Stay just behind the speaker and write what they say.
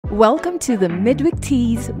Welcome to the Mid-Week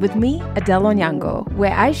Tease with me, Adelle Wanjiku,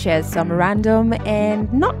 where I share some random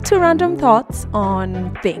and not too random thoughts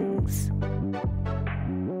on things.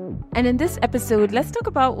 And in this episode, let's talk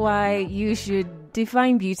about why you should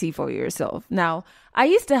define beauty for yourself. Now, I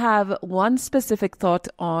used to have one specific thought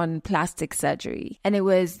on plastic surgery, and it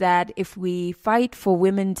was that if we fight for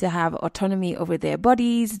women to have autonomy over their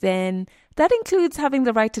bodies, then that includes having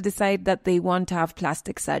the right to decide that they want to have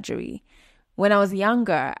plastic surgery. When I was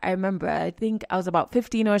younger, I remember, I think I was about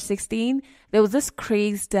 15 or 16, there was this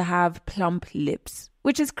craze to have plump lips,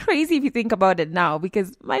 which is crazy if you think about it now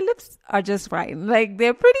because my lips are just fine. Like,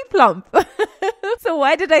 they're pretty plump. So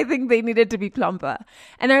why did I think they needed to be plumper?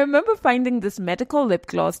 And I remember finding this medical lip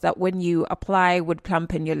gloss that when you apply would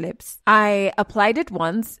plumpen your lips. I applied it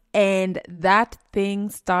once and that thing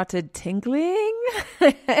started tingling.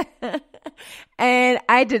 And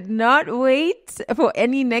I did not wait for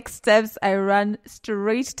any next steps. I ran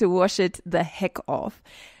straight to wash it the heck off.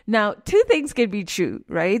 Now, two things can be true,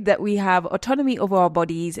 right? That we have autonomy over our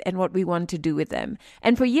bodies and what we want to do with them.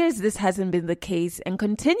 And for years, this hasn't been the case and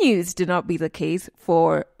continues to not be the case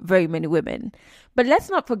for very many women. But let's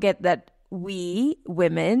not forget that we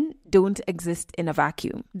women don't exist in a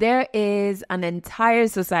vacuum. There is an entire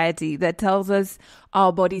society that tells us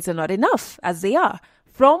our bodies are not enough as they are,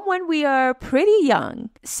 from when we are pretty young.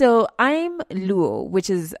 So I'm Luo, which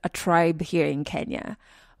is a tribe here in Kenya.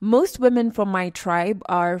 Most women from my tribe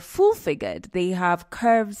are full-figured. They have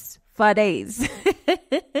curves for days.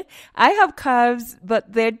 I have curves,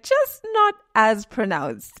 but they're just not as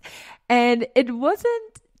pronounced. And it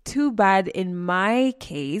wasn't too bad in my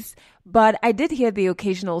case, but I did hear the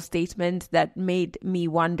occasional statement that made me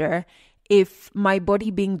wonder if my body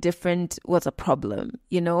being different was a problem.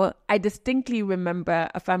 You know, I distinctly remember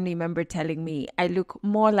a family member telling me I look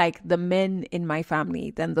more like the men in my family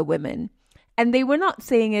than the women. And they were not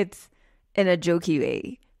saying it in a jokey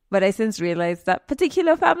way. But I since realized that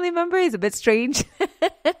particular family member is a bit strange.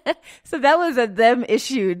 So that was a them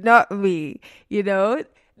issue, not me, you know.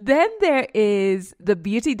 Then there is the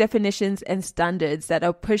beauty definitions and standards that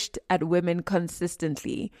are pushed at women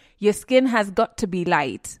consistently. Your skin has got to be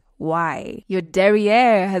light. Why? Your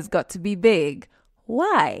derriere has got to be big.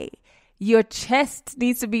 Why? Your chest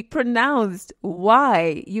needs to be pronounced.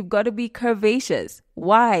 Why? You've got to be curvaceous.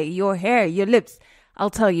 Why? Your hair, your lips.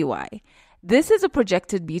 I'll tell you why. This is a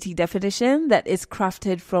projected beauty definition that is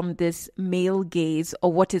crafted from this male gaze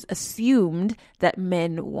or what is assumed that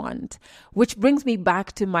men want, which brings me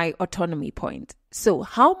back to my autonomy point. So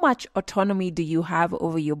how much autonomy do you have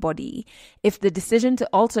over your body if the decision to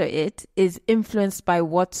alter it is influenced by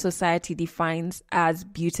what society defines as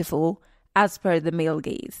beautiful as per the male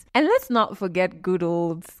gaze? And let's not forget good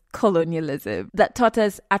old colonialism that taught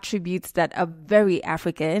us attributes that are very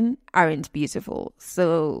African aren't beautiful.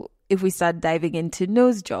 So if we start diving into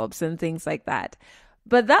nose jobs and things like that.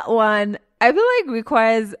 But that one, I feel like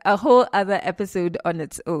requires a whole other episode on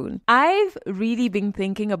its own. I've really been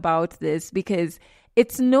thinking about this because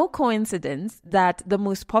it's no coincidence that the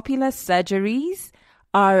most popular surgeries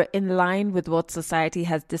are in line with what society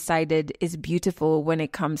has decided is beautiful when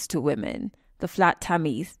it comes to women. The flat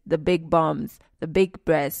tummies, the big bums, the big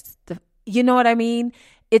breasts, you know what I mean?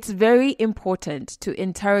 It's very important to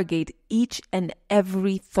interrogate each and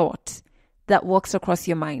every thought that walks across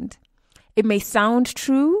your mind. It may sound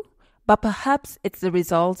true, but perhaps it's the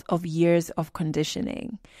result of years of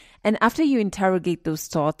conditioning. And after you interrogate those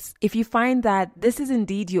thoughts, if you find that this is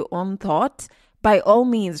indeed your own thought, by all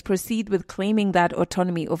means, proceed with claiming that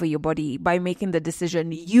autonomy over your body by making the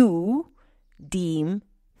decision you deem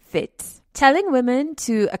fit. Telling women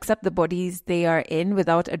to accept the bodies they are in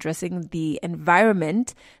without addressing the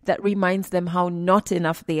environment that reminds them how not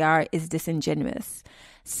enough they are is disingenuous.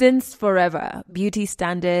 Since forever, beauty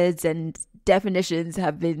standards and definitions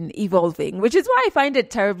have been evolving, which is why I find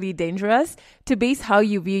it terribly dangerous to base how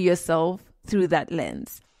you view yourself through that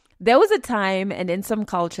lens. There was a time and in some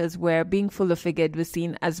cultures where being fuller-figured was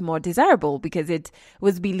seen as more desirable because it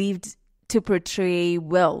was believed to portray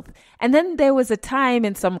wealth. And then there was a time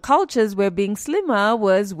in some cultures where being slimmer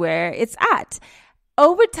was where it's at.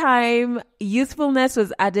 Over time, youthfulness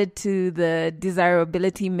was added to the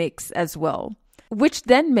desirability mix as well, which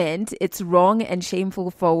then meant it's wrong and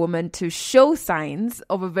shameful for a woman to show signs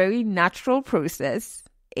of a very natural process,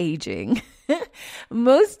 aging.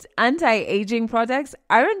 Most anti-aging products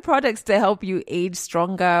aren't products to help you age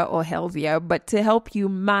stronger or healthier, but to help you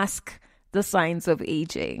mask the signs of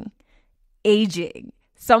aging.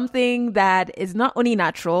 Something that is not only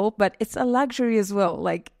natural, but it's a luxury as well.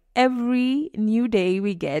 Like every new day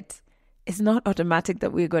we get, it's not automatic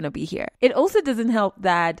that we're going to be here. It also doesn't help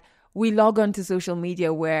that we log on to social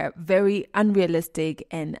media where very unrealistic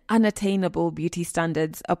and unattainable beauty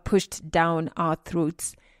standards are pushed down our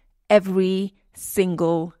throats every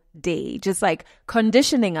single day, just like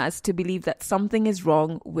conditioning us to believe that something is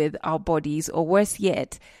wrong with our bodies, or worse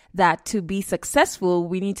yet, that to be successful,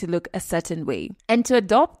 we need to look a certain way. And to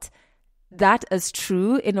adopt that as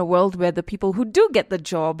true in a world where the people who do get the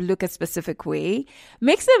job look a specific way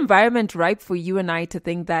makes the environment ripe for you and I to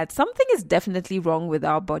think that something is definitely wrong with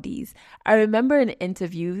our bodies. I remember an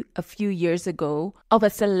interview a few years ago of a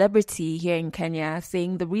celebrity here in Kenya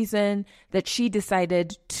saying the reason that she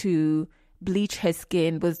decided to bleach her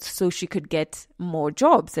skin was so she could get more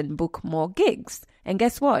jobs and book more gigs. And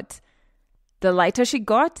guess what? The lighter she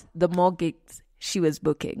got, the more gigs she was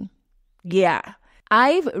booking. Yeah.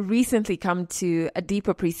 I've recently come to a deep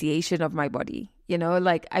appreciation of my body.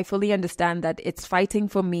 I fully understand that it's fighting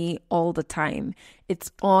for me all the time. It's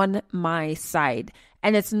on my side.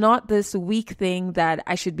 And it's not this weak thing that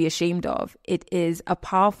I should be ashamed of. It is a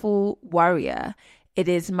powerful warrior. It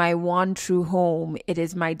is my one true home. It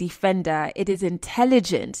is my defender. It is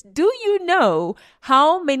intelligent. Do you know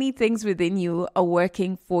how many things within you are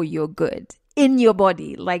working for your good in your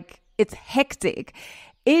body? It's hectic.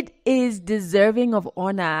 It is deserving of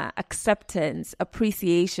honor, acceptance,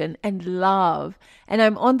 appreciation, and love. And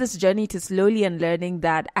I'm on this journey to slowly unlearning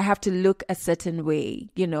that I have to look a certain way,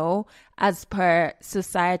 as per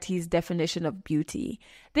society's definition of beauty.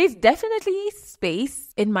 There's definitely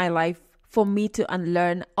space in my life for me to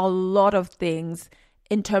unlearn a lot of things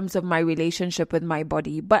in terms of my relationship with my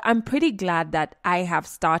body. But I'm pretty glad that I have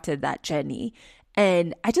started that journey.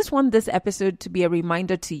 And I just want this episode to be a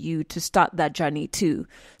reminder to you to start that journey too.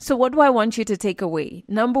 So what do I want you to take away?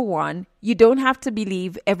 Number one, you don't have to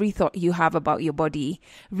believe every thought you have about your body.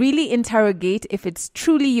 Really interrogate if it's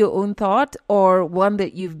truly your own thought or one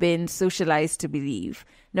that you've been socialized to believe.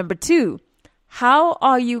 Number two, how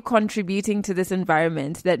are you contributing to this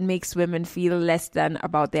environment that makes women feel less than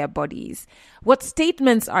about their bodies? What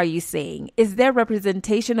statements are you saying? Is there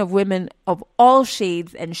representation of women of all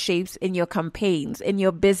shades and shapes in your campaigns, in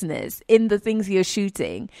your business, in the things you're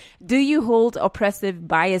shooting? Do you hold oppressive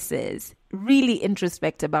biases? Really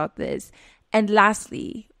introspect about this. And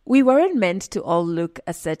lastly, we weren't meant to all look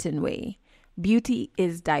a certain way. Beauty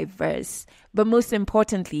is diverse, but most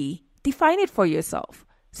importantly, define it for yourself.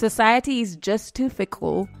 Society is just too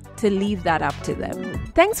fickle to leave that up to them.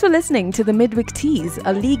 Thanks for listening to the Mid-Week Tease,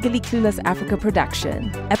 a Legally Clueless Africa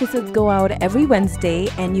production. Episodes go out every Wednesday,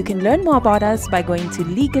 and you can learn more about us by going to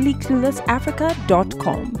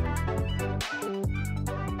legallycluelessafrica.com.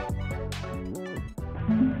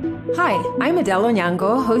 Hi, I'm Adelle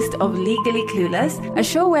Onyango, host of Legally Clueless, a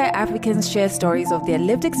show where Africans share stories of their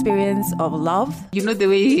lived experience of love. You know the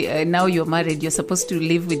way now you're married, you're supposed to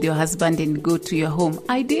live with your husband and go to your home.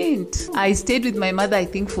 I didn't. I stayed with my mother, I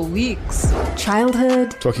think, for weeks.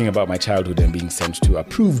 Childhood. Talking about my childhood and being sent to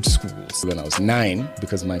approved schools when I was 9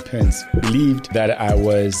 because my parents believed that I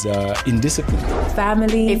was indisciplined.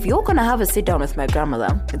 Family. If you're going to have a sit down with my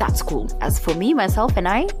grandmother, that's cool. As for me, myself, and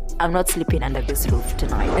I'm not sleeping under this roof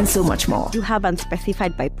tonight. And so much more. You have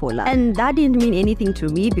unspecified bipolar. And that didn't mean anything to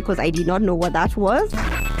me because I did not know what that was.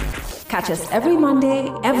 Catch us every Monday,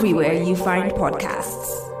 everywhere you find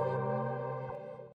podcasts.